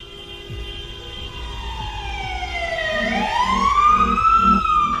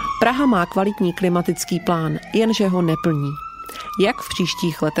Praha má kvalitní klimatický plán, jenže ho neplní. Jak v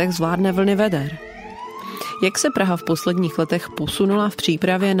příštích letech zvládne vlny veder? Jak se Praha v posledních letech posunula v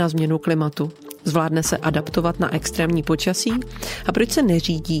přípravě na změnu klimatu? Zvládne se adaptovat na extrémní počasí? A proč se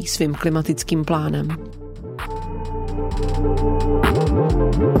neřídí svým klimatickým plánem?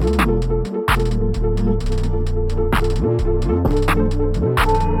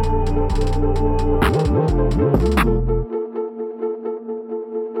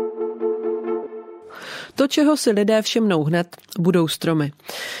 To, čeho si lidé všimnou hned, budou stromy.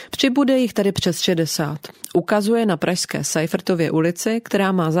 Přibude jich tady přes 60. Ukazuje na pražské Seifertově ulici,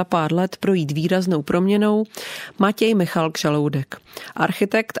 která má za pár let projít výraznou proměnou, Matěj Michal Žaloudek,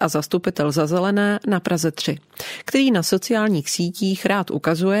 architekt a zastupitel za zelené na Praze 3, který na sociálních sítích rád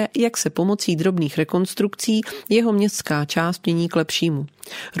ukazuje, jak se pomocí drobných rekonstrukcí jeho městská část mění k lepšímu.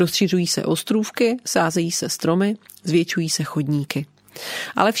 Rozšiřují se ostrůvky, sázejí se stromy, zvětšují se chodníky.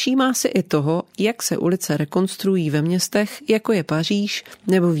 Ale všímá si i toho, jak se ulice rekonstruují ve městech, jako je Paříž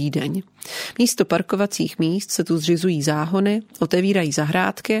nebo Vídeň. Místo parkovacích míst se tu zřizují záhony, otevírají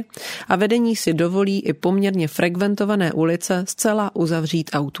zahrádky a vedení si dovolí i poměrně frekventované ulice zcela uzavřít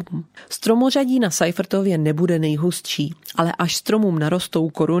autům. Stromořadí na Seifertově nebude nejhustší, ale až stromům narostou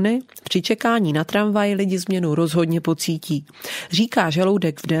koruny, při čekání na tramvaj lidi změnu rozhodně pocítí. Říká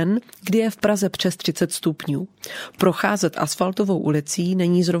Žaloudek v den, kdy je v Praze přes 30 stupňů. Procházet asfaltovou ulicí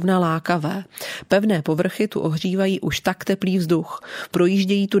není zrovna lákavé. Pevné povrchy tu ohřívají už tak teplý vzduch.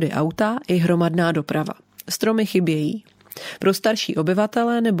 Projíždějí tudy auta i hromadná doprava. Stromy chybějí. Pro starší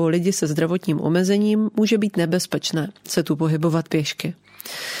obyvatele nebo lidi se zdravotním omezením může být nebezpečné se tu pohybovat pěšky.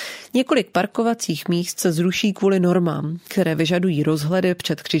 Několik parkovacích míst se zruší kvůli normám, které vyžadují rozhledy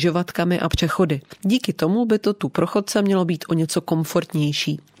před křižovatkami a přechody. Díky tomu by to tu pro chodce mělo být o něco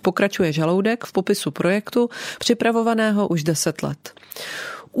komfortnější. Pokračuje Žaloudek v popisu projektu, připravovaného už 10 let.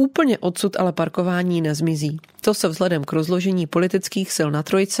 Úplně odsud ale parkování nezmizí. To se vzhledem k rozložení politických sil na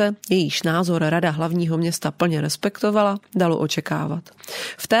trojce, jejíž názor Rada hlavního města plně respektovala, dalo očekávat.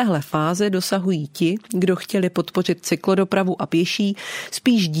 V téhle fázi dosahují ti, kdo chtěli podpořit cyklodopravu a pěší,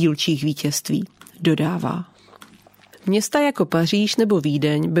 spíš dílčích vítězství, dodává. Města jako Paříž nebo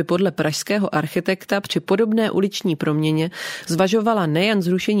Vídeň by podle pražského architekta při podobné uliční proměně zvažovala nejen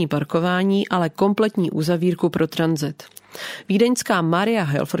zrušení parkování, ale kompletní uzavírku pro tranzit. Vídeňská Maria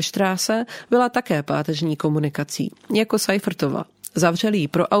Helferstraße byla také páteřní komunikací, jako Seifertova. Zavřeli ji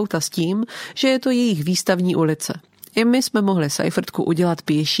pro auta s tím, že je to jejich výstavní ulice. I my jsme mohli Seifertku udělat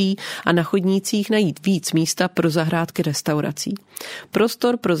pěší a na chodnících najít víc místa pro zahrádky restaurací.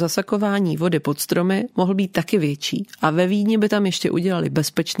 Prostor pro zasakování vody pod stromy mohl být taky větší a ve Vídni by tam ještě udělali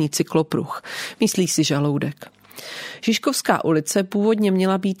bezpečný cyklopruh, myslí si Žaloudek. Žižkovská ulice původně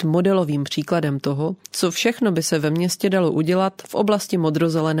měla být modelovým příkladem toho, co všechno by se ve městě dalo udělat v oblasti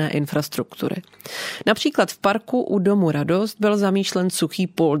modrozelené infrastruktury. Například v parku u domu Radost byl zamýšlen suchý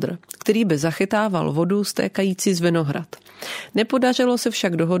poldr, který by zachytával vodu stékající z Vinohrad. Nepodařilo se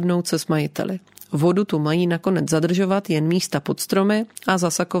však dohodnout se s majiteli. Vodu tu mají nakonec zadržovat jen místa pod stromy a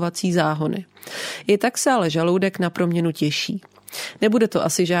zasakovací záhony. I tak se ale Žaloudek na proměnu těší. Nebude to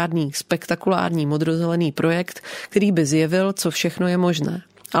asi žádný spektakulární modrozelený projekt, který by zjevil, co všechno je možné.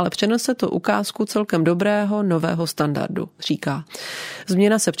 Ale přenese to ukázku celkem dobrého nového standardu, říká.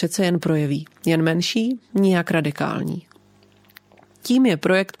 Změna se přece jen projeví. Jen menší, nijak radikální. Tím je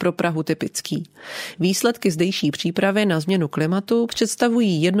projekt pro Prahu typický. Výsledky zdejší přípravy na změnu klimatu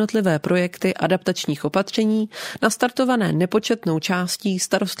představují jednotlivé projekty adaptačních opatření nastartované nepočetnou částí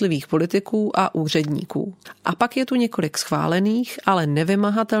starostlivých politiků a úředníků. A pak je tu několik schválených, ale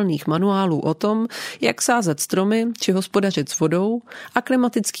nevymahatelných manuálů o tom, jak sázet stromy či hospodařit s vodou a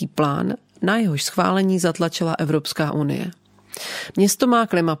klimatický plán, na jehož schválení zatlačila Evropská unie. Město má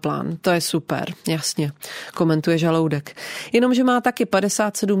klimaplán, to je super, jasně, komentuje Žaloudek. Jenomže má taky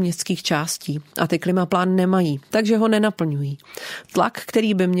 57 městských částí a ty klimaplán nemají, takže ho nenaplňují. Tlak,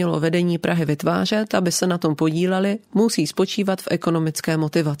 který by mělo vedení Prahy vytvářet, aby se na tom podíleli, musí spočívat v ekonomické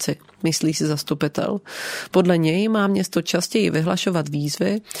motivaci, myslí si zastupitel. Podle něj má město častěji vyhlašovat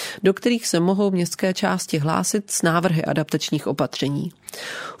výzvy, do kterých se mohou městské části hlásit s návrhy adaptačních opatření.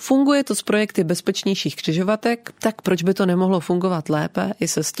 Funguje to s projekty bezpečnějších křižovatek, tak proč by to nemohlo fungovat lépe i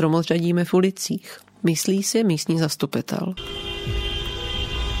se stromořadími v ulicích? Myslí si místní zastupitel.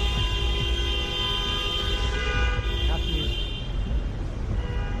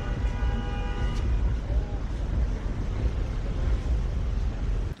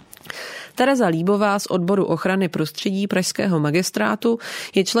 Tereza Líbová z odboru ochrany prostředí pražského magistrátu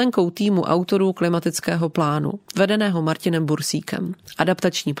je členkou týmu autorů klimatického plánu, vedeného Martinem Bursíkem.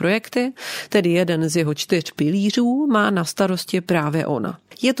 Adaptační projekty, tedy jeden z jeho 4 pilířů, má na starosti právě ona.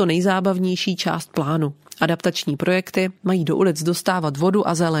 Je to nejzábavnější část plánu. Adaptační projekty mají do ulic dostávat vodu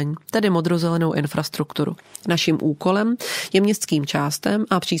a zeleň, tedy modrozelenou infrastrukturu. Naším úkolem je městským částem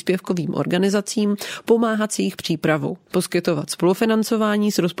a příspěvkovým organizacím pomáhat s jejich přípravou, poskytovat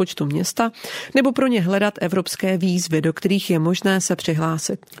spolufinancování z rozpočtu města nebo pro ně hledat evropské výzvy, do kterých je možné se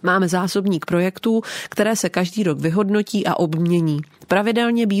přihlásit. Máme zásobník projektů, které se každý rok vyhodnotí a obmění.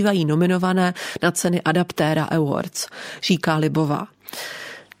 Pravidelně bývají nominované na ceny Adaptéra Awards, říká Líbová.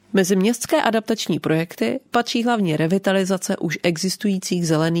 Mezi městské adaptační projekty patří hlavně revitalizace už existujících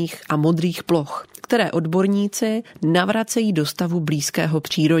zelených a modrých ploch, které odborníci navracejí do stavu blízkého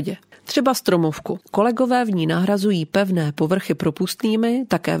přírodě. Třeba stromovku. Kolegové v ní nahrazují pevné povrchy propustnými,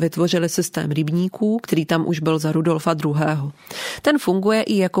 také vytvořili systém rybníků, který tam už byl za Rudolfa II. Ten funguje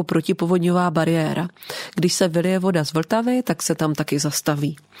i jako protipovodňová bariéra. Když se vylije voda z Vltavy, tak se tam taky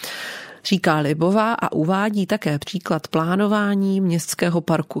zastaví. Říká Líbová a uvádí také příklad plánování městského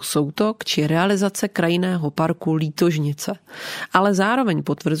parku Soutok či realizace krajinného parku Lítožnice. Ale zároveň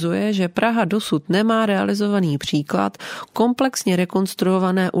potvrzuje, že Praha dosud nemá realizovaný příklad komplexně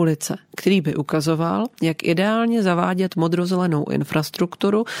rekonstruované ulice, který by ukazoval, jak ideálně zavádět modrozelenou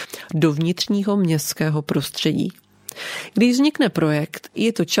infrastrukturu do vnitřního městského prostředí. Když vznikne projekt,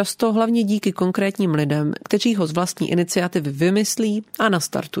 je to často hlavně díky konkrétním lidem, kteří ho z vlastní iniciativy vymyslí a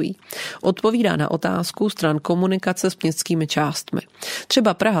nastartují. Odpovídá na otázku stran komunikace s městskými částmi.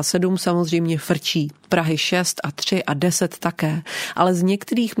 Třeba Praha 7 samozřejmě frčí, Prahy 6 a 3 a 10 také, ale z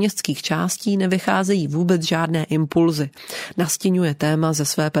některých městských částí nevycházejí vůbec žádné impulzy. Nastěňuje téma ze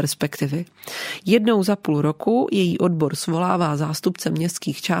své perspektivy. Jednou za půl roku její odbor svolává zástupce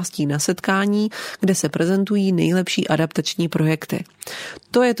městských částí na setkání, kde se prezentují nejlepší adaptační projekty.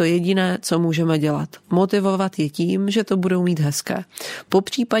 To je to jediné, co můžeme dělat. Motivovat je tím, že to budou mít hezké.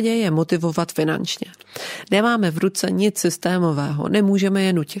 Popřípadě je motivovat finančně. Nemáme v ruce nic systémového, nemůžeme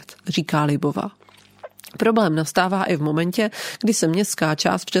je nutit, říká Líbová. Problém nastává i v momentě, kdy se městská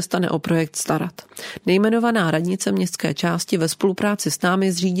část přestane o projekt starat. Nejmenovaná radnice městské části ve spolupráci s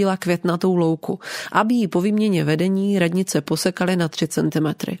námi zřídila květnatou louku, aby ji po výměně vedení radnice posekaly na 3 cm.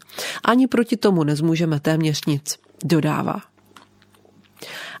 Ani proti tomu nezmůžeme téměř nic, dodává.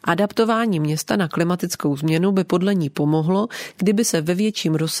 Adaptování města na klimatickou změnu by podle ní pomohlo, kdyby se ve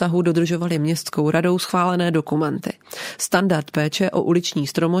větším rozsahu dodržovaly městskou radou schválené dokumenty. Standard péče o uliční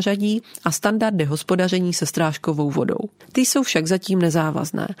stromořadí a standardy hospodaření se strážkovou vodou. Ty jsou však zatím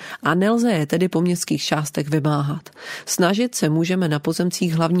nezávazné a nelze je tedy po městských částech vymáhat. Snažit se můžeme na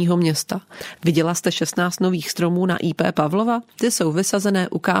pozemcích hlavního města. Viděla jste 16 nových stromů na IP Pavlova? Ty jsou vysazené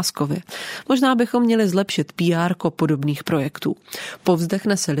ukázkově. Možná bychom měli zlepšit PR podobných projektů.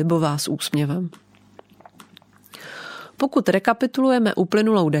 Povzdechne se Líbová s úsměvem. Pokud rekapitulujeme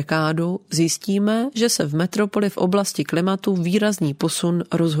uplynulou dekádu, zjistíme, že se v metropoli v oblasti klimatu výrazný posun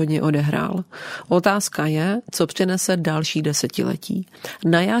rozhodně odehrál. Otázka je, co přinese další desetiletí.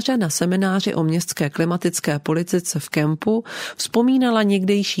 Na jaře na semináři o městské klimatické politice v Kempu vzpomínala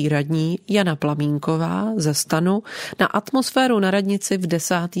někdejší radní Jana Plamínková ze STANu na atmosféru na radnici v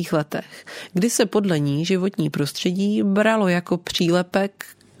 10. letech, kdy se podle ní životní prostředí bralo jako přílepek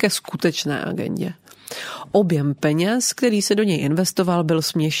ke skutečné agendě. Objem peněz, který se do něj investoval, byl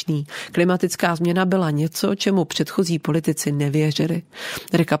směšný. Klimatická změna byla něco, čemu předchozí politici nevěřili.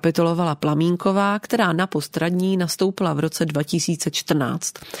 Rekapitulovala Plamínková, která na post radní nastoupila v roce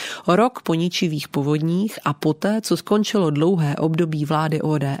 2014. Rok po ničivých povodních a poté, co skončilo dlouhé období vlády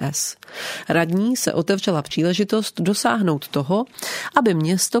ODS. Radní se otevřela příležitost dosáhnout toho, aby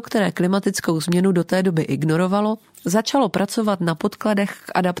město, které klimatickou změnu do té doby ignorovalo, začalo pracovat na podkladech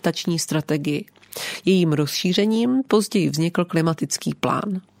k adaptační strategii. Jejím rozšířením později vznikl klimatický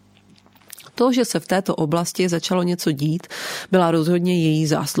plán. To, že se v této oblasti začalo něco dít, byla rozhodně její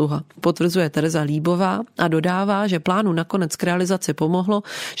zásluha, potvrzuje Tereza Líbová a dodává, že plánu nakonec k realizaci pomohlo,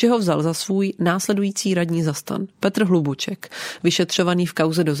 že ho vzal za svůj následující radní za STAN, Petr Hlubuček, vyšetřovaný v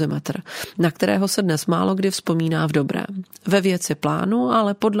kauze Dozimetr, na kterého se dnes málo kdy vzpomíná v dobrém. Ve věci plánu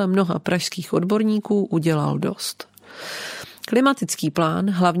ale podle mnoha pražských odborníků udělal dost. Klimatický plán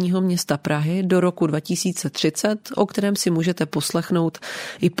hlavního města Prahy do roku 2030, o kterém si můžete poslechnout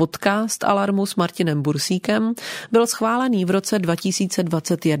i podcast Alarmu s Martinem Bursíkem, byl schválený v roce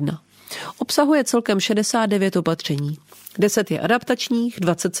 2021. Obsahuje celkem 69 opatření. 10 je adaptačních,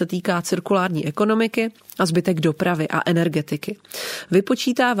 20 se týká cirkulární ekonomiky a zbytek dopravy a energetiky.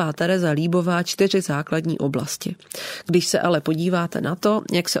 Vypočítává Tereza Líbová 4 základní oblasti. Když se ale podíváte na to,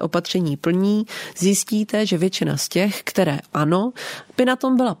 jak se opatření plní, zjistíte, že většina z těch, které ano, by na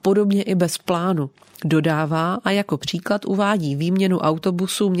tom byla podobně i bez plánu. Dodává a jako příklad uvádí výměnu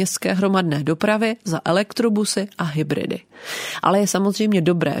autobusů městské hromadné dopravy za elektrobusy a hybridy. Ale je samozřejmě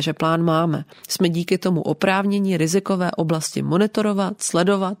dobré, že plán máme. Jsme díky tomu oprávněni rizikové oblasti monitorovat,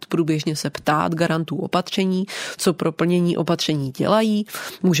 sledovat, průběžně se ptát garantů opatření, co pro plnění opatření dělají,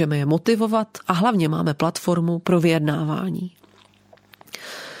 můžeme je motivovat a hlavně máme platformu pro vyjednávání.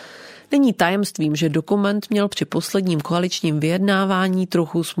 Není tajemstvím, že dokument měl při posledním koaličním vyjednávání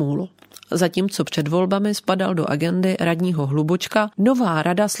trochu smůlu. Zatímco před volbami spadal do agendy radního Hlubučka, nová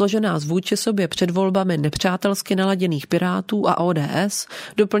rada složená z vůči sobě před volbami nepřátelsky naladěných Pirátů a ODS,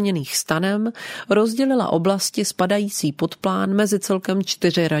 doplněných STANem, rozdělila oblasti spadající pod plán mezi celkem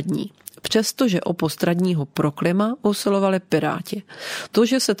 4 radní. Přestože o post radního pro klima usilovali Piráti. To,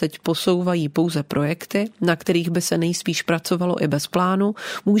 že se teď posouvají pouze projekty, na kterých by se nejspíš pracovalo i bez plánu,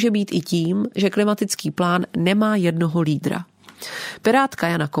 může být i tím, že klimatický plán nemá jednoho lídra. Pirátka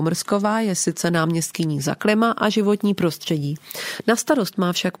Jana Komrsková je sice náměstkyní za klima a životní prostředí. Na starost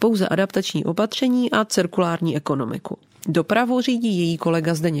má však pouze adaptační opatření a cirkulární ekonomiku. Dopravu řídí její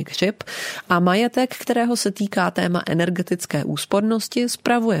kolega Zdeněk Hřib a majetek, kterého se týká téma energetické úspornosti,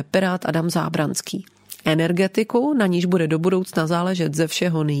 spravuje Pirát Adam Zábranský. Energetiku, na níž bude do budoucna záležet ze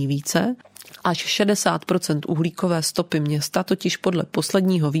všeho nejvíce, až 60% uhlíkové stopy města totiž podle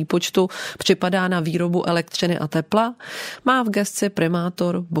posledního výpočtu připadá na výrobu elektřiny a tepla, má v gesci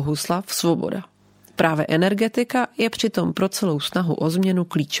primátor Bohuslav Svoboda. Právě energetika je přitom pro celou snahu o změnu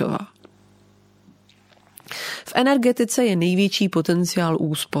klíčová. V energetice je největší potenciál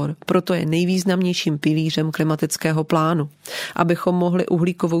úspor, proto je nejvýznamnějším pilířem klimatického plánu. Abychom mohli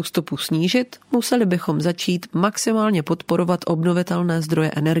uhlíkovou stopu snížit, museli bychom začít maximálně podporovat obnovitelné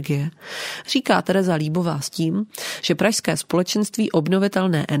zdroje energie. Říká Tereza Líbová s tím, že pražské společenství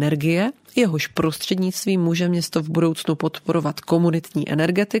obnovitelné energie, jehož prostřednictvím může město v budoucnu podporovat komunitní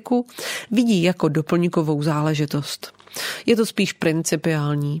energetiku, vidí jako doplňkovou záležitost. Je to spíš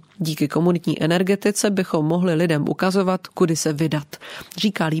principiální. Díky komunitní energetice bychom mohli lidem ukazovat, kudy se vydat.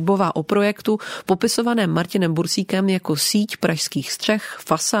 Říká Líbová o projektu, popisovaném Martinem Bursíkem jako síť pražských střech,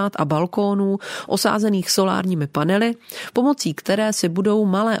 fasád a balkónů, osázených solárními panely, pomocí které si budou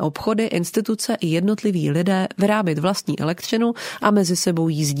malé obchody, instituce i jednotliví lidé vyrábět vlastní elektřinu a mezi sebou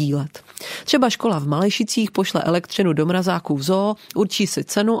jí sdílet. Třeba škola v Malešicích pošle elektřinu do mrazáků v zoo, určí si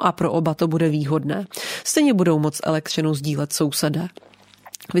cenu a pro oba to bude výhodné. Stejně budou moc elektřinu sdílet sousedé.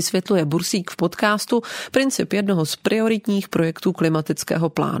 Vysvětluje Bursík v podcastu princip jednoho z prioritních projektů klimatického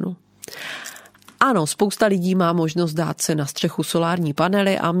plánu. Ano, spousta lidí má možnost dát si na střechu solární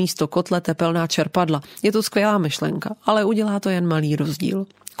panely a místo kotle tepelná čerpadla. Je to skvělá myšlenka, ale udělá to jen malý rozdíl.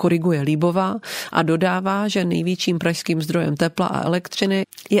 Koriguje Líbová a dodává, že největším pražským zdrojem tepla a elektřiny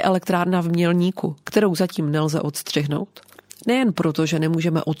je elektrárna v Mělníku, kterou zatím nelze odstřihnout. Nejen proto, že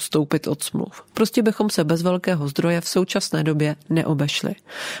nemůžeme odstoupit od smluv. Prostě bychom se bez velkého zdroje v současné době neobešli,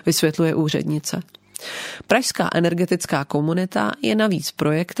 vysvětluje úřednice. Pražská energetická komunita je navíc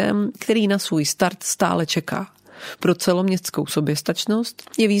projektem, který na svůj start stále čeká. Pro celoměstskou soběstačnost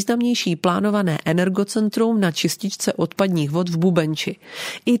je významnější plánované energocentrum na čističce odpadních vod v Bubenči.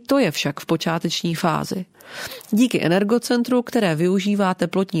 I to je však v počáteční fázi. Díky energocentru, které využívá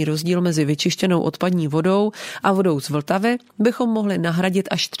teplotní rozdíl mezi vyčištěnou odpadní vodou a vodou z Vltavy, bychom mohli nahradit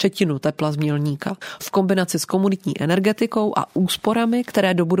až 1/3 tepla z Mělníka. V kombinaci s komunitní energetikou a úsporami,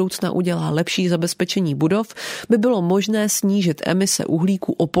 které do budoucna udělá lepší zabezpečení budov, by bylo možné snížit emise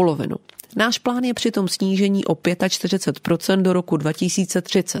uhlíku o polovinu. Náš plán je přitom snížení o 45% do roku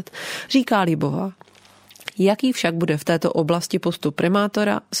 2030, říká Líbová. Jaký však bude v této oblasti postup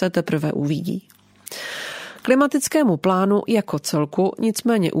primátora, se teprve uvidí. Klimatickému plánu jako celku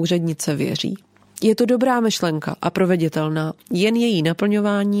nicméně úřednice věří. Je to dobrá myšlenka a proveditelná, jen její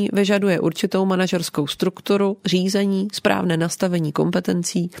naplňování vyžaduje určitou manažerskou strukturu, řízení, správné nastavení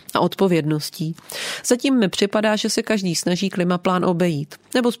kompetencí a odpovědností. Zatím mi připadá, že se každý snaží klimaplán obejít,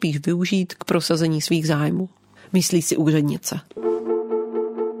 nebo spíš využít k prosazení svých zájmů. Myslí si úřednice.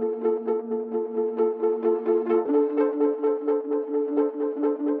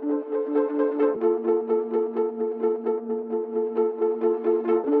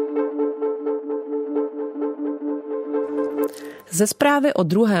 Ze zprávy o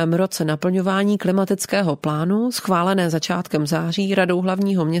 2. roce naplňování klimatického plánu, schválené začátkem září Radou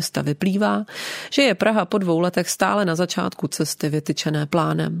hlavního města, vyplývá, že je Praha po 2 letech stále na začátku cesty vytyčené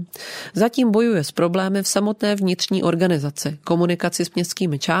plánem. Zatím bojuje s problémy v samotné vnitřní organizaci, komunikaci s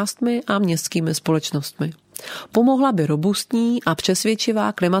městskými částmi a městskými společnostmi. Pomohla by robustní a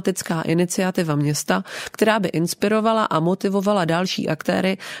přesvědčivá klimatická iniciativa města, která by inspirovala a motivovala další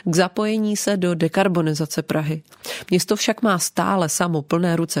aktéry k zapojení se do dekarbonizace Prahy. Město však má stále samo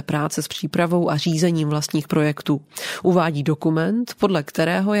plné ruce práce s přípravou a řízením vlastních projektů. Uvádí dokument, podle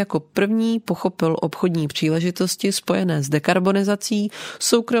kterého jako první pochopil obchodní příležitosti spojené s dekarbonizací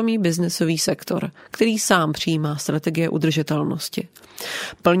soukromý biznesový sektor, který sám přijímá strategie udržitelnosti.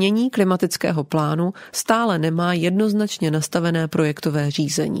 Plnění klimatického plánu stále nemá jednoznačně nastavené projektové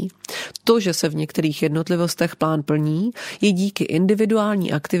řízení. To, že se v některých jednotlivostech plán plní, je díky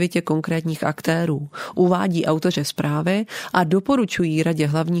individuální aktivitě konkrétních aktérů, uvádí autoři zprávy a doporučují Radě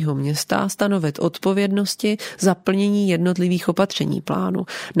hlavního města stanovit odpovědnosti za plnění jednotlivých opatření plánu,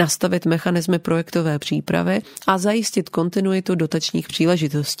 nastavit mechanismy projektové přípravy a zajistit kontinuitu dotačních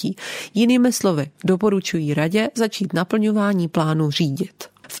příležitostí. Jinými slovy, doporučují Radě začít naplňování plánu řídit.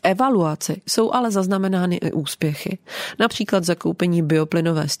 V evaluaci jsou ale zaznamenány i úspěchy. Například zakoupení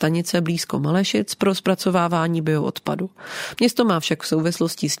bioplynové stanice blízko Malešic pro zpracovávání bioodpadu. Město má však v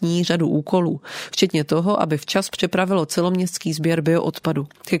souvislosti s ní řadu úkolů, včetně toho, aby včas připravilo celoměstský sběr bioodpadu,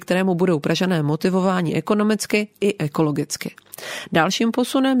 ke kterému budou Pražané motivováni ekonomicky i ekologicky. Dalším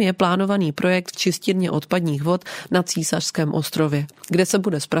posunem je plánovaný projekt čistírně odpadních vod na Císařském ostrově, kde se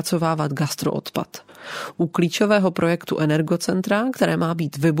bude zpracovávat gastroodpad. U klíčového projektu Energocentra, které má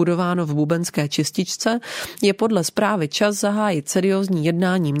být vybudováno v bubenské čističce, je podle zprávy čas zahájit seriózní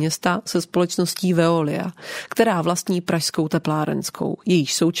jednání města se společností Veolia, která vlastní pražskou teplárenskou.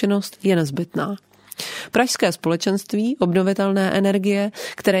 Jejíž součinnost je nezbytná. Pražské společenství obnovitelné energie,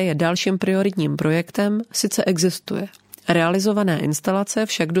 které je dalším prioritním projektem, sice existuje. Realizované instalace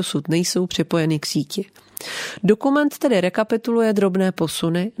však dosud nejsou připojeny k síti. Dokument tedy rekapituluje drobné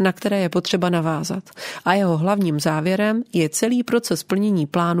posuny, na které je potřeba navázat, a jeho hlavním závěrem je celý proces plnění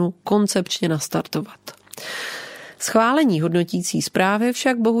plánu koncepčně nastartovat. Schválení hodnotící zprávy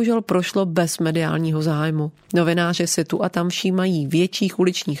však bohužel prošlo bez mediálního zájmu. Novináři si tu a tam všímají větších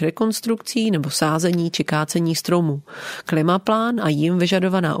uličních rekonstrukcí nebo sázení či kácení stromů. Klimaplán a jim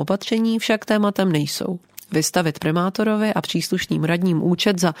vyžadovaná opatření však tématem nejsou. Vystavit primátorovi a příslušným radním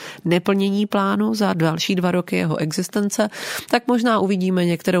účet za neplnění plánu za další 2 roky jeho existence, tak možná uvidíme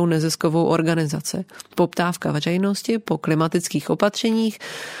některou neziskovou organizaci. Poptávka veřejnosti po klimatických opatřeních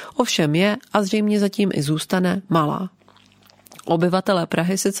ovšem je a zřejmě zatím i zůstane malá. Obyvatelé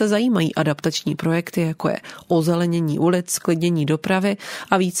Prahy sice zajímají adaptační projekty, jako je ozelenění ulic, sklidnění dopravy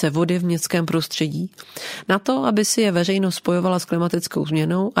a více vody v městském prostředí. Na to, aby si je veřejnost spojovala s klimatickou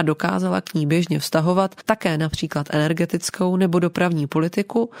změnou a dokázala k ní běžně vztahovat také například energetickou nebo dopravní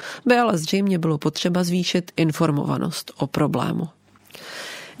politiku, by ale zřejmě bylo potřeba zvýšit informovanost o problému.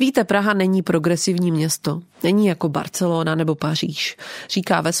 Víte, Praha není progresivní město, není jako Barcelona nebo Paříž,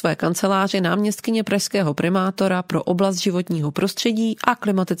 říká ve své kanceláři náměstkyně pražského primátora pro oblast životního prostředí a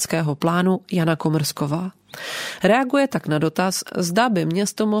klimatického plánu Jana Komrsková. Reaguje tak na dotaz, zda by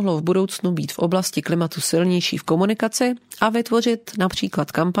město mohlo v budoucnu být v oblasti klimatu silnější v komunikaci a vytvořit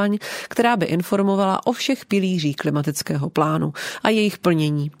například kampaň, která by informovala o všech pilířích klimatického plánu a jejich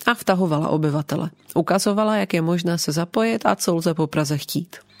plnění a vtahovala obyvatele. Ukazovala, jak je možné se zapojit a co lze po Praze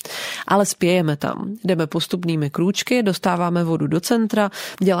chtít. Ale spějeme tam. Jdeme postupnými krůčky, dostáváme vodu do centra,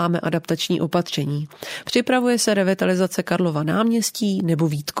 děláme adaptační opatření. Připravuje se revitalizace Karlova náměstí nebo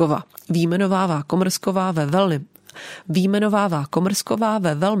Vítkova. Výjmenovává Komrsková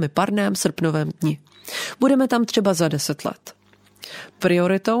ve velmi parném srpnovém dni. Budeme tam třeba za 10 let.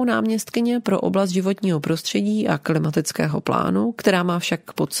 Prioritou náměstkyně pro oblast životního prostředí a klimatického plánu, která má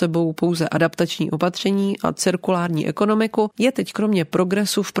však pod sebou pouze adaptační opatření a cirkulární ekonomiku, je teď kromě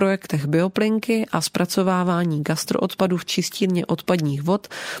progresu v projektech bioplynky a zpracovávání gastroodpadu v čistírně odpadních vod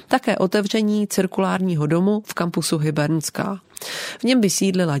také otevření cirkulárního domu v kampusu Hybernská. V něm by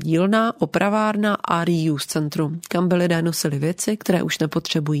sídlila dílna, opravárna a reuse centrum, kam by lidé nosili věci, které už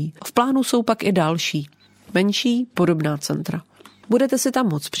nepotřebují. V plánu jsou pak i další, menší, podobná centra. Budete si tam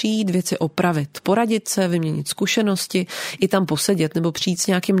moct přijít, věci opravit, poradit se, vyměnit zkušenosti, i tam posedět nebo přijít s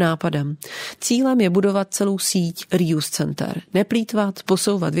nějakým nápadem. Cílem je budovat celou síť reuse center, neplýtvat,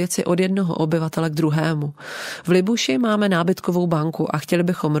 posouvat věci od jednoho obyvatele k druhému. V Libuši máme nábytkovou banku a chtěli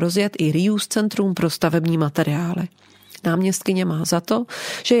bychom rozjet i reuse centrum pro stavební materiály. Náměstkyně má za to,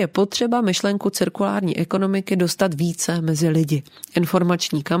 že je potřeba myšlenku cirkulární ekonomiky dostat více mezi lidi.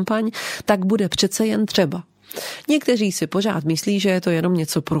 Informační kampaň tak bude přece jen třeba. Někteří si pořád myslí, že je to jenom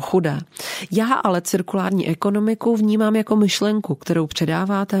něco pro chudé. Já ale cirkulární ekonomiku vnímám jako myšlenku, kterou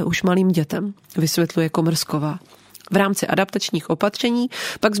předáváte už malým dětem, vysvětluje Komrsková. V rámci adaptačních opatření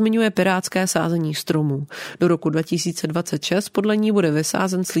pak zmiňuje pirátské sázení stromů. Do roku 2026 podle ní bude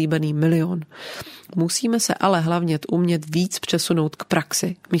vysázen slíbený 1 milion. Musíme se ale hlavně umět víc přesunout k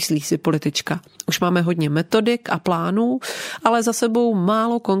praxi, myslí si politička. Už máme hodně metodik a plánů, ale za sebou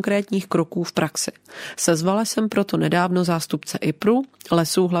málo konkrétních kroků v praxi. Sezvala jsem proto nedávno zástupce IPRu,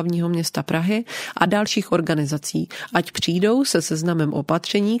 Lesů hlavního města Prahy a dalších organizací, ať přijdou se seznamem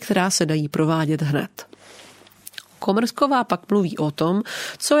opatření, která se dají provádět hned. Komrsková pak mluví o tom,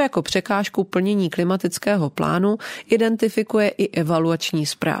 co jako překážku plnění klimatického plánu identifikuje i evaluační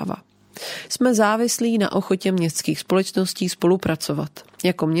zpráva. Jsme závislí na ochotě městských společností spolupracovat.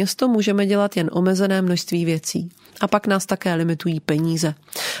 Jako město můžeme dělat jen omezené množství věcí. A pak nás také limitují peníze.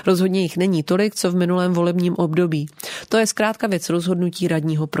 Rozhodně jich není tolik, co v minulém volebním období. To je zkrátka věc rozhodnutí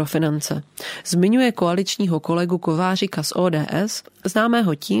radního pro finance. Zmiňuje koaličního kolegu Kovářika z ODS,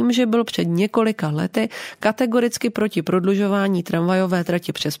 známého tím, že byl před několika lety kategoricky proti prodlužování tramvajové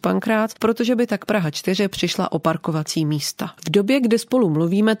trati přes Pankrác, protože by tak Praha 4 přišla o parkovací místa. V době, kdy spolu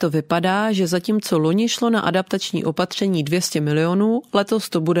mluvíme, to vypadá, že zatímco loni šlo na adaptační opatření 200 milionů, letos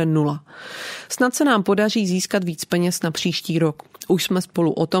to bude 0. Snad se nám podaří získat víc peněz na příští rok. Už jsme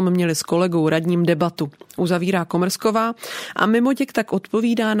spolu o tom měli s kolegou radním debatu. Uzavírá Komrsková a mimotěk tak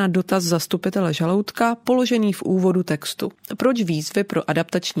odpovídá na dotaz zastupitele Žaludka položený v úvodu textu. Proč výzvy pro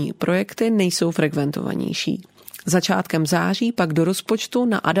adaptační projekty nejsou frekventovanější? Začátkem září pak do rozpočtu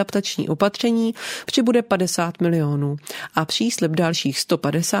na adaptační opatření přibude 50 milionů a příslib dalších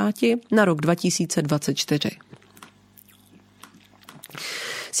 150 na rok 2024.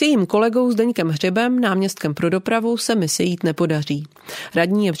 S jejím kolegou Zdeňkem Hřebem, náměstkem pro dopravu, se mi sejít nepodaří.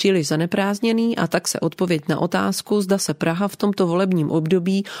 Radní je příliš zaneprázdněný a tak se odpověď na otázku, zda se Praha v tomto volebním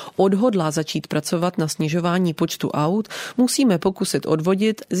období odhodlá začít pracovat na snižování počtu aut, musíme pokusit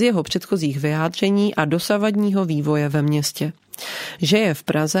odvodit z jeho předchozích vyjádření a dosavadního vývoje ve městě. Že je v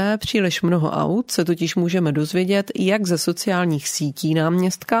Praze příliš mnoho aut, se totiž můžeme dozvědět jak ze sociálních sítí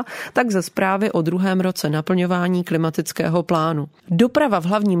náměstka, tak ze zprávy o 2. roce naplňování klimatického plánu. Doprava v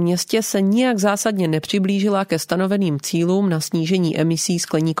hlavním městě se nijak zásadně nepřiblížila ke stanoveným cílům na snížení emisí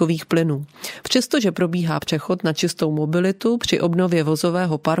skleníkových plynů. Přestože probíhá přechod na čistou mobilitu při obnově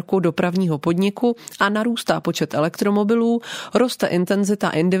vozového parku dopravního podniku a narůstá počet elektromobilů, roste intenzita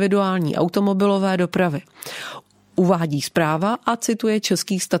individuální automobilové dopravy. Uvádí zpráva a cituje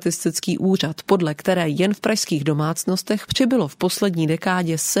Český statistický úřad, podle které jen v pražských domácnostech přibylo v poslední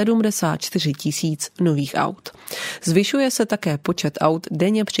dekádě 74 000 nových aut. Zvyšuje se také počet aut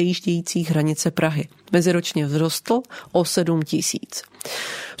denně přejíždějících hranice Prahy. Meziročně vzrostl o 7 000.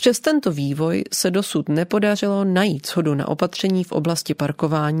 Přes tento vývoj se dosud nepodařilo najít shodu na opatření v oblasti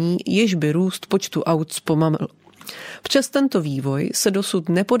parkování, jež by růst počtu aut zpomalil. Přes tento vývoj se dosud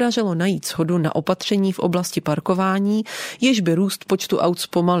nepodařilo najít shodu na opatření v oblasti parkování, jež by růst počtu aut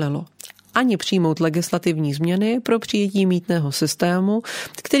zpomalilo, ani přijmout legislativní změny pro přijetí mýtného systému,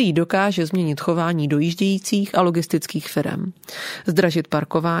 který dokáže změnit chování dojíždějících a logistických firem. Zdražit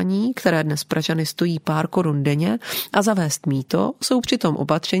parkování, které dnes Pražany stojí pár korun denně, a zavést mýto jsou přitom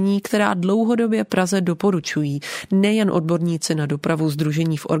opatření, která dlouhodobě Praze doporučují nejen odborníci na dopravu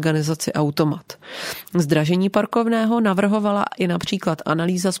sdružení v organizaci Automat. Zdražení parkovného navrhovala i například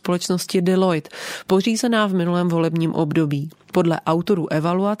analýza společnosti Deloitte, pořízená v minulém volebním období. Podle autorů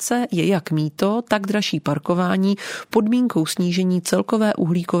evaluace je jak mýto, tak dražší parkování podmínkou snížení celkové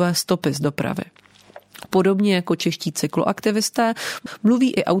uhlíkové stopy z dopravy. Podobně jako čeští cykloaktivisté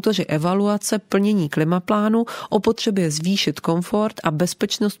mluví i autoři evaluace plnění klimaplánu o potřebě zvýšit komfort a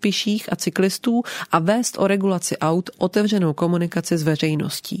bezpečnost pěších a cyklistů a vést o regulaci aut otevřenou komunikaci s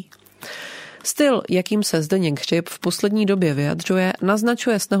veřejností. Styl, jakým se Zdeněk Hřib v poslední době vyjadřuje,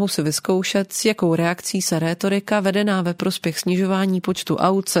 naznačuje snahu si vyzkoušet, s jakou reakcí se rétorika vedená ve prospěch snižování počtu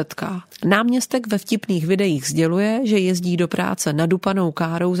aut setká. Náměstek ve vtipných videích sděluje, že jezdí do práce nadupanou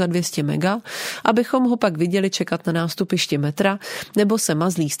károu za 200 mega, abychom ho pak viděli čekat na nástupišti metra, nebo se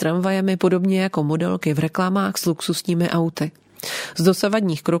mazlí s tramvajemi podobně jako modelky v reklamách s luxusními auty. Z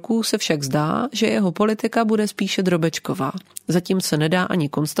dosavadních kroků se však zdá, že jeho politika bude spíše drobečková. Zatím se nedá ani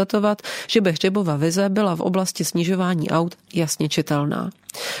konstatovat, že by Hřibova vize byla v oblasti snižování aut jasně čitelná.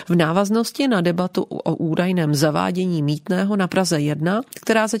 V návaznosti na debatu o údajném zavádění mýtného na Praze 1,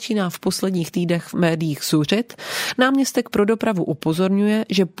 která začíná v posledních týdnech v médiích zuřit, náměstek pro dopravu upozorňuje,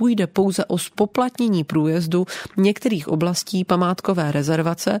 že půjde pouze o zpoplatnění průjezdu některých oblastí památkové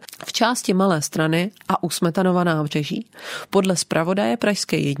rezervace v části Malé Strany a u Smetanova nábřeží. Podle zpravodaje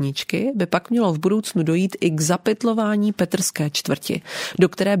pražské jedničky by pak mělo v budoucnu dojít i k zapytlování Petrské čtvrti, do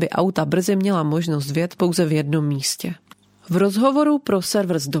které by auta brzy měla možnost vjet pouze v jednom místě. V rozhovoru pro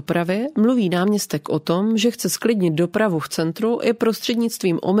server z dopravy mluví náměstek o tom, že chce zklidnit dopravu v centru i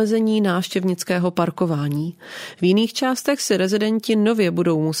prostřednictvím omezení návštěvnického parkování. V jiných částech si rezidenti nově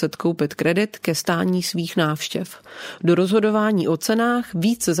budou muset koupit kredit ke stání svých návštěv. Do rozhodování o cenách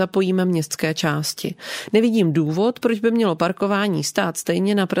více zapojíme městské části. Nevidím důvod, proč by mělo parkování stát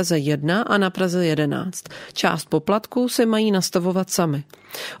stejně na Praze 1 a na Praze 11. Část poplatku si mají nastavovat sami.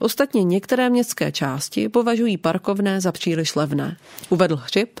 Ostatně některé městské části považují parkovné za příliš levné, uvedl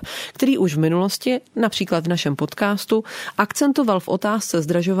Hřib, který už v minulosti, například v našem podcastu, akcentoval v otázce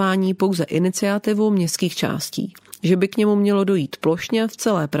zdražování pouze iniciativu městských částí. Že by k němu mělo dojít plošně v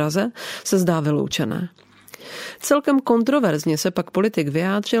celé Praze, se zdá vyloučené. Celkem kontroverzně se pak politik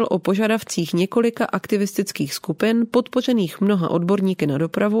vyjádřil o požadavcích několika aktivistických skupin podpořených mnoha odborníky na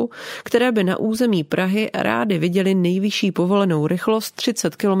dopravu, které by na území Prahy rády viděli nejvyšší povolenou rychlost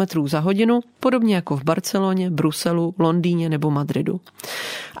 30 km za hodinu, podobně jako v Barceloně, Bruselu, Londýně nebo Madridu.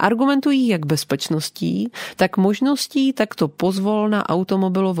 Argumentují jak bezpečností, tak možností takto pozvolna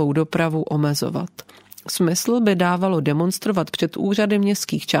automobilovou dopravu omezovat. Smysl by dávalo demonstrovat před úřady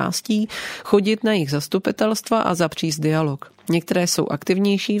městských částí, chodit na jejich zastupitelstva a zapřít dialog. Některé jsou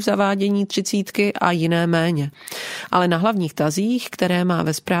aktivnější v zavádění 30 a jiné méně. Ale na hlavních tazích, které má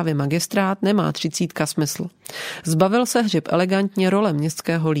ve správě magistrát, nemá 30 smysl. Zbavil se Hřib elegantně role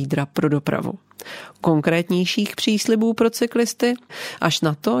městského lídra pro dopravu. Konkrétnějších příslibů pro cyklisty, až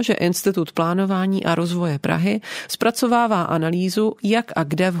na to, že Institut plánování a rozvoje Prahy zpracovává analýzu, jak a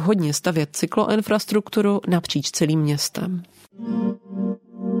kde vhodně stavět cykloinfrastrukturu napříč celým městem.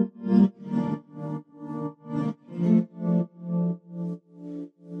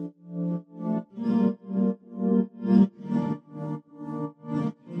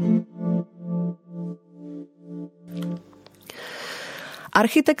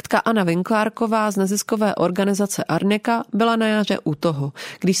 Architektka Anna Vinklárková z neziskové organizace Arnika byla na jaře u toho,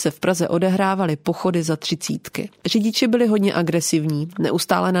 když se v Praze odehrávaly pochody za 30. Řidiči byli hodně agresivní,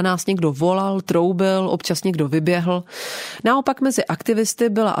 neustále na nás někdo volal, troubil, občas někdo vyběhl. Naopak mezi aktivisty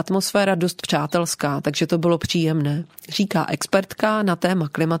byla atmosféra dost přátelská, takže to bylo příjemné, říká expertka na téma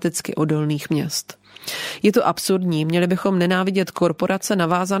klimaticky odolných měst. Je to absurdní, měli bychom nenávidět korporace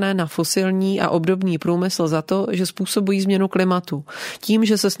navázané na fosilní a obdobný průmysl za to, že způsobují změnu klimatu. Tím,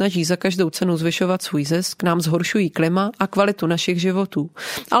 že se snaží za každou cenu zvyšovat svůj zisk, nám zhoršují klima a kvalitu našich životů.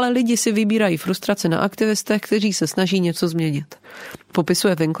 Ale lidi si vybírají frustraci na aktivistech, kteří se snaží něco změnit.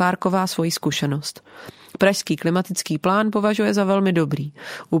 Popisuje Vinklárková svoji zkušenost. Pražský klimatický plán považuje za velmi dobrý.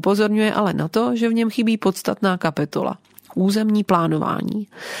 Upozorňuje ale na to, že v něm chybí podstatná kapitola. Územní plánování.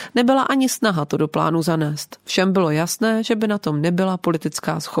 Nebyla ani snaha to do plánu zanést. Všem bylo jasné, že by na tom nebyla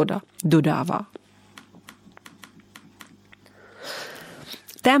politická shoda, dodává.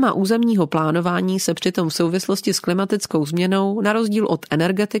 Téma územního plánování se přitom v souvislosti s klimatickou změnou, na rozdíl od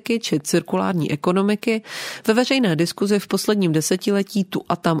energetiky či cirkulární ekonomiky, ve veřejné diskuzi v posledním desetiletí tu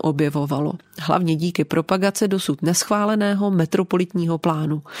a tam objevovalo. Hlavně díky propagaci dosud neschváleného metropolitního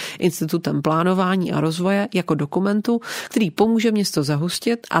plánu, Institutem plánování a rozvoje jako dokumentu, který pomůže město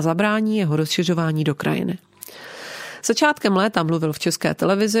zahustit a zabrání jeho rozšiřování do krajiny. Začátkem léta mluvil v České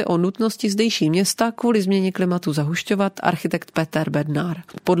televizi o nutnosti zdejší města kvůli změně klimatu zahušťovat architekt Peter Bednár.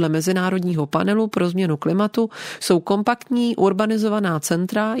 Podle Mezinárodního panelu pro změnu klimatu jsou kompaktní urbanizovaná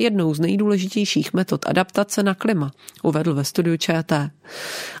centra jednou z nejdůležitějších metod adaptace na klima, uvedl ve studiu ČT.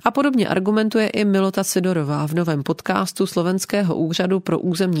 A podobně argumentuje i Milota Sidorová v novém podcastu Slovenského úřadu pro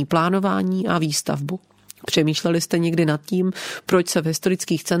územní plánování a výstavbu. Přemýšleli jste někdy nad tím, proč se v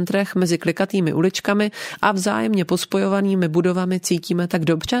historických centrech mezi klikatými uličkami a vzájemně pospojovanými budovami cítíme tak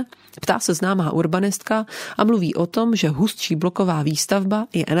dobře? Ptá se známá urbanistka a mluví o tom, že hustší bloková výstavba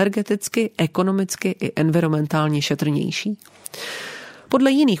je energeticky, ekonomicky i environmentálně šetrnější.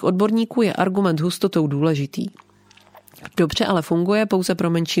 Podle jiných odborníků je argument hustotou důležitý. Dobře ale funguje pouze pro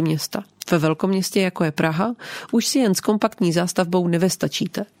menší města. Ve velkoměstě, jako je Praha, už si jen s kompaktní zástavbou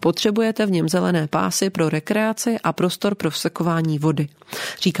nevystačíte. Potřebujete v něm zelené pásy pro rekreaci a prostor pro vsekování vody,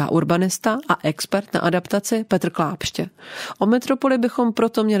 říká urbanista a expert na adaptaci Petr Klápště. O metropoli bychom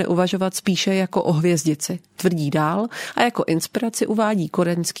proto měli uvažovat spíše jako o hvězdici, tvrdí dál a jako inspiraci uvádí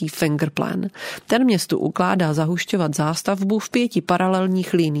koreňský fingerplan. Ten městu ukládá zahušťovat zástavbu v 5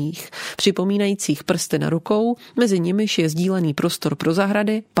 paralelních liniích, připomínajících prsty na rukou, mezi nimiž je sdílený prostor pro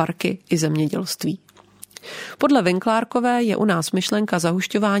zahrady, parky i zemědělství. Podle Vinklárkové je u nás myšlenka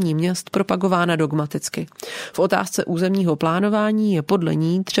zahušťování měst propagována dogmaticky. V otázce územního plánování je podle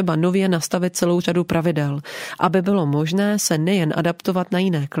ní třeba nově nastavit celou řadu pravidel, aby bylo možné se nejen adaptovat na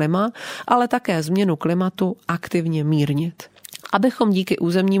jiné klima, ale také změnu klimatu aktivně mírnit. Abychom díky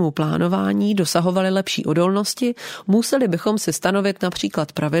územnímu plánování dosahovali lepší odolnosti, museli bychom si stanovit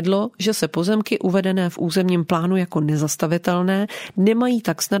například pravidlo, že se pozemky uvedené v územním plánu jako nezastavitelné nemají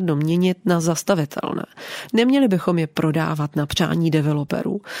tak snadno měnit na zastavitelné. Neměli bychom je prodávat na přání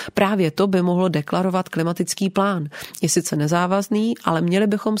developerů. Právě to by mohlo deklarovat klimatický plán. Je sice nezávazný, ale měli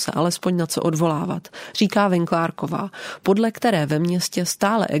bychom se alespoň na co odvolávat, říká Vinklárková, podle které ve městě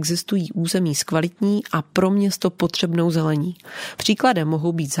stále existují území s kvalitní a pro město potřebnou zelení. Příkladem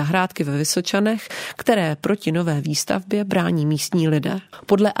mohou být zahrádky ve Vysočanech, které proti nové výstavbě brání místní lidé.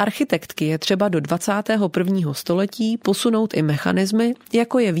 Podle architektky je třeba do 21. století posunout i mechanismy,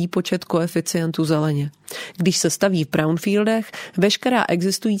 jako je výpočet koeficientu zeleně. Když se staví v brownfieldech, veškerá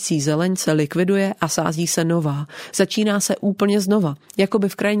existující zeleň se likviduje a sází se nová. Začíná se úplně znova, jako by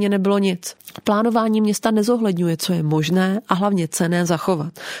v krajině nebylo nic. Plánování města nezohledňuje, co je možné a hlavně cenné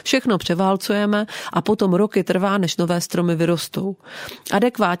zachovat. Všechno převálcujeme a potom roky trvá, než nové stromy vyrostou.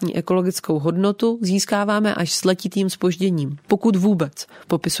 Adekvátní ekologickou hodnotu získáváme až s letitým zpožděním, pokud vůbec,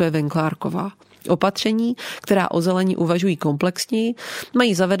 popisuje Vinklárková. Opatření, která o zelení uvažují komplexněji,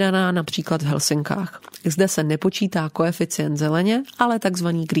 mají zavedená například v Helsinkách. Zde se nepočítá koeficient zeleně, ale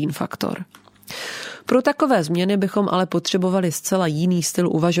takzvaný green faktor. Pro takové změny bychom ale potřebovali zcela jiný styl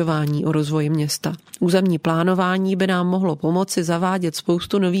uvažování o rozvoji města. Územní plánování by nám mohlo pomoci zavádět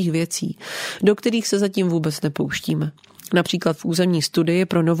spoustu nových věcí, do kterých se zatím vůbec nepouštíme. Například v územní studii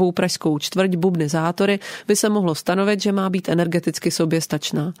pro novou pražskou čtvrť Bubny Zátory by se mohlo stanovit, že má být energeticky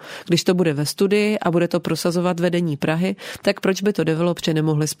soběstačná. Když to bude ve studii a bude to prosazovat vedení Prahy, tak proč by to developři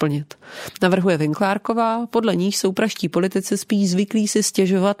nemohli splnit? Navrhuje Vinklárková, podle níž jsou pražští politici spíš zvyklí si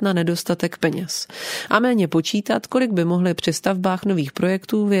stěžovat na nedostatek peněz a méně počítat, kolik by mohli při stavbách nových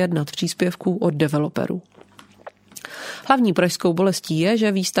projektů vyjednat příspěvků od developerů. Hlavní pražskou bolestí je,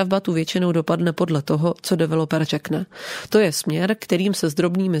 že výstavba tu většinou dopadne podle toho, co developer řekne. To je směr, kterým se s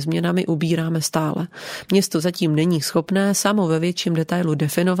drobnými změnami ubíráme stále. Město zatím není schopné samo ve větším detailu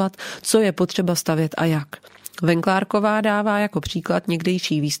definovat, co je potřeba stavět a jak. Vinklárková dává jako příklad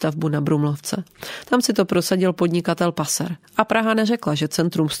někdejší výstavbu na Brumlovce. Tam si to prosadil podnikatel Paser. A Praha neřekla, že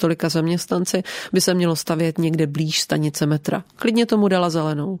centrum s tolika zaměstnanci by se mělo stavět někde blíž stanice metra. Klidně tomu dala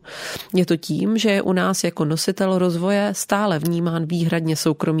zelenou. Je to tím, že je u nás jako nositel rozvoje stále vnímán výhradně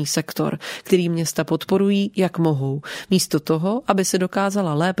soukromý sektor, který města podporují, jak mohou, místo toho, aby si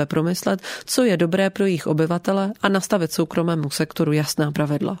dokázala lépe promyslet, co je dobré pro jejich obyvatele a nastavit soukromému sektoru jasná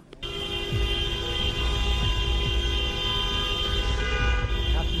pravidla.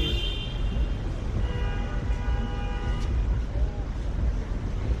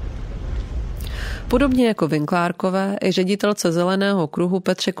 Podobně jako Vinklárkové i ředitelce Zeleného kruhu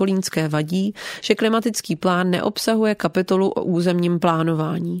Petře Kolínské vadí, že klimatický plán neobsahuje kapitolu o územním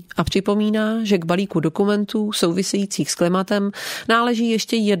plánování a připomíná, že k balíku dokumentů souvisejících s klimatem náleží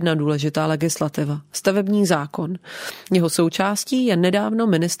ještě jedna důležitá legislativa – stavební zákon. Jeho součástí je nedávno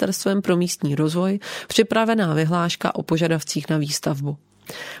Ministerstvem pro místní rozvoj připravená vyhláška o požadavcích na výstavbu.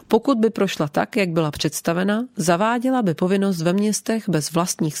 Pokud by prošla tak, jak byla představena, zaváděla by povinnost ve městech bez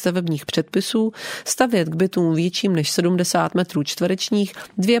vlastních stavebních předpisů stavět k bytům větším než 70 metrů čtverečních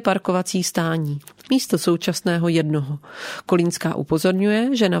 2 parkovací stání, místo současného 1. Kolínská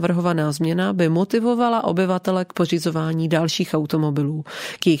upozorňuje, že navrhovaná změna by motivovala obyvatele k pořizování dalších automobilů,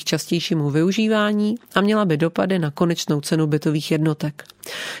 k jejich častějšímu využívání a měla by dopady na konečnou cenu bytových jednotek.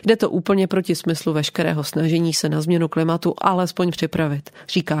 Jde to úplně proti smyslu veškerého snažení se na změnu klimatu alespoň připravit,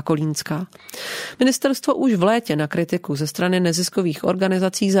 říká Kolínská. Ministerstvo už v létě na kritiku ze strany neziskových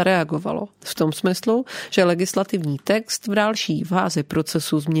organizací zareagovalo v tom smyslu, že legislativní text v další fázi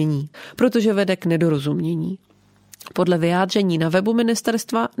procesu změní, protože vede k nedorozumění. Podle vyjádření na webu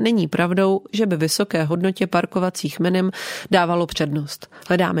ministerstva není pravdou, že by vysoké hodnotě parkovacích minim dávalo přednost.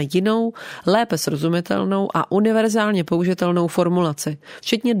 Hledáme jinou, lépe srozumitelnou a univerzálně použitelnou formulaci,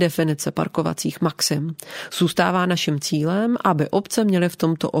 včetně definice parkovacích maxim. Zůstává naším cílem, aby obce měly v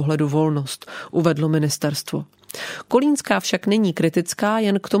tomto ohledu volnost, uvedlo ministerstvo. Kolínská však není kritická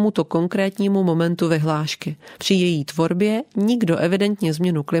jen k tomuto konkrétnímu momentu vyhlášky. Při její tvorbě nikdo evidentně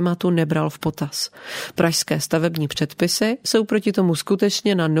změnu klimatu nebral v potaz. Pražské stavební předpisy jsou proti tomu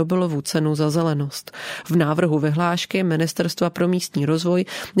skutečně na Nobelovu cenu za zelenost. V návrhu vyhlášky Ministerstva pro místní rozvoj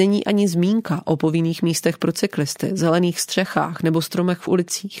není ani zmínka o povinných místech pro cyklisty, zelených střechách nebo stromech v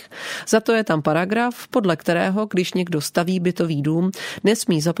ulicích. Za to je tam paragraf, podle kterého, když někdo staví bytový dům,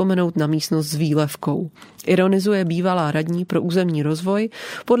 nesmí zapomenout na místnost s výlevkou. Ironizuje bývalá radní pro územní rozvoj,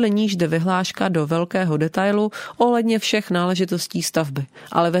 podle níž jde vyhláška do velkého detailu ohledně všech náležitostí stavby,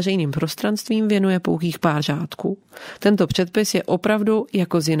 ale veřejným prostranstvím věnuje pouhých pár řádků. Tento předpis je opravdu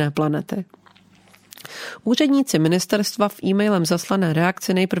jako z jiné planety. Úředníci ministerstva v e-mailem zaslané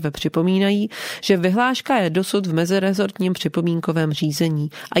reakci nejprve připomínají, že vyhláška je dosud v mezirezortním připomínkovém řízení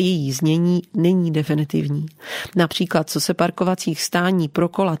a její znění není definitivní. Například, co se parkovacích stání pro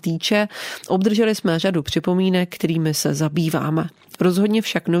kola týče, obdrželi jsme řadu připomínek, kterými se zabýváme. Rozhodně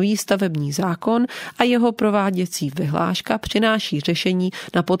však nový stavební zákon a jeho prováděcí vyhláška přináší řešení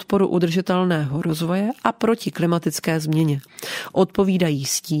na podporu udržitelného rozvoje a proti klimatické změně. Odpovídají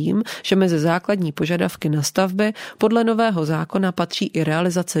s tím, že mezi základní požadavky na stavby podle nového zákona patří i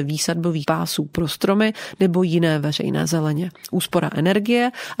realizace výsadbových pásů pro stromy nebo jiné veřejné zeleně, úspora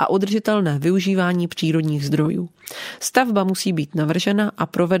energie a udržitelné využívání přírodních zdrojů. Stavba musí být navržena a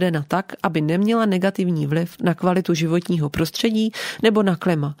provedena tak, aby neměla negativní vliv na kvalitu životního prostředí nebo na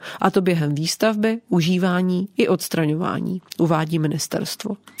klima, a to během výstavby, užívání i odstraňování, uvádí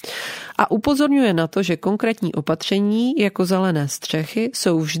ministerstvo. A upozorňuje na to, že konkrétní opatření jako zelené střechy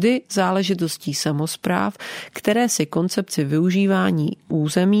jsou vždy záležitostí samospráv, které si koncepci využívání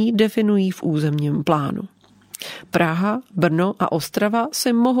území definují v územním plánu. Praha, Brno a Ostrava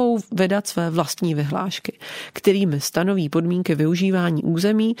si mohou vydat své vlastní vyhlášky, kterými stanoví podmínky využívání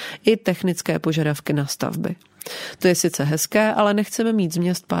území i technické požadavky na stavby. To je sice hezké, ale nechceme mít z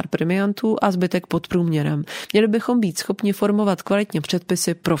měst pár premiantů a zbytek pod průměrem. Měli bychom být schopni formovat kvalitně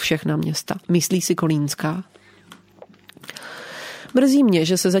předpisy pro všechna města, myslí si Kolínská. Mrzí mě,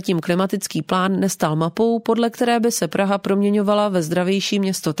 že se zatím klimatický plán nestal mapou, podle které by se Praha proměňovala ve zdravější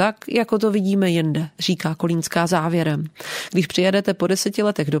město tak, jako to vidíme jinde, říká Kolínská závěrem. Když přijedete po 10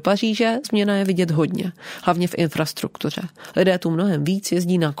 letech do Paříže, změna je vidět hodně, hlavně v infrastruktuře. Lidé tu mnohem víc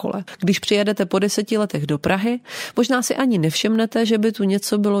jezdí na kole. Když přijedete po 10 letech do Prahy, možná si ani nevšimnete, že by tu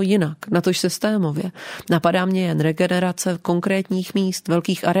něco bylo jinak, natož systémově. Napadá mě jen regenerace konkrétních míst,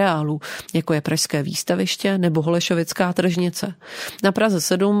 velkých areálů, jako je pražské výstaviště nebo Holešovická tržnice. Na Praze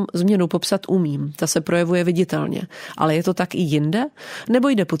 7 změnu popsat umím, ta se projevuje viditelně, ale je to tak i jinde, nebo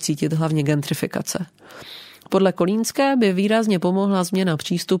jde pocítit hlavně gentrifikace? Podle Kolínské by výrazně pomohla změna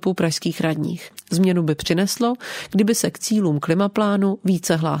přístupu pražských radních. Změnu by přineslo, kdyby se k cílům klimaplánu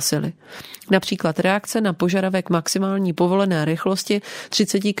více hlásili. Například reakce na požadavek maximální povolené rychlosti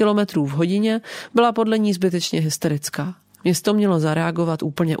 30 km v hodině byla podle ní zbytečně hysterická. Město mělo zareagovat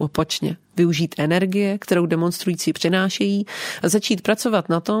úplně opačně, využít energie, kterou demonstrující přinášejí, a začít pracovat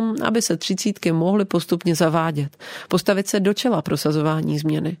na tom, aby se 30 mohly postupně zavádět, postavit se do čela prosazování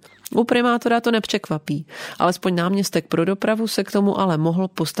změny. U primátora to nepřekvapí, alespoň náměstek pro dopravu se k tomu ale mohl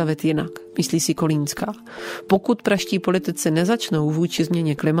postavit jinak, myslí si Kolínská. Pokud pražští politici nezačnou vůči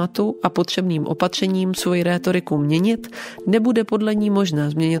změně klimatu a potřebným opatřením svoji rétoriku měnit, nebude podle ní možné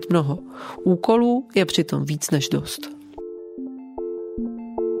změnit mnoho. Úkolů je přitom víc než dost.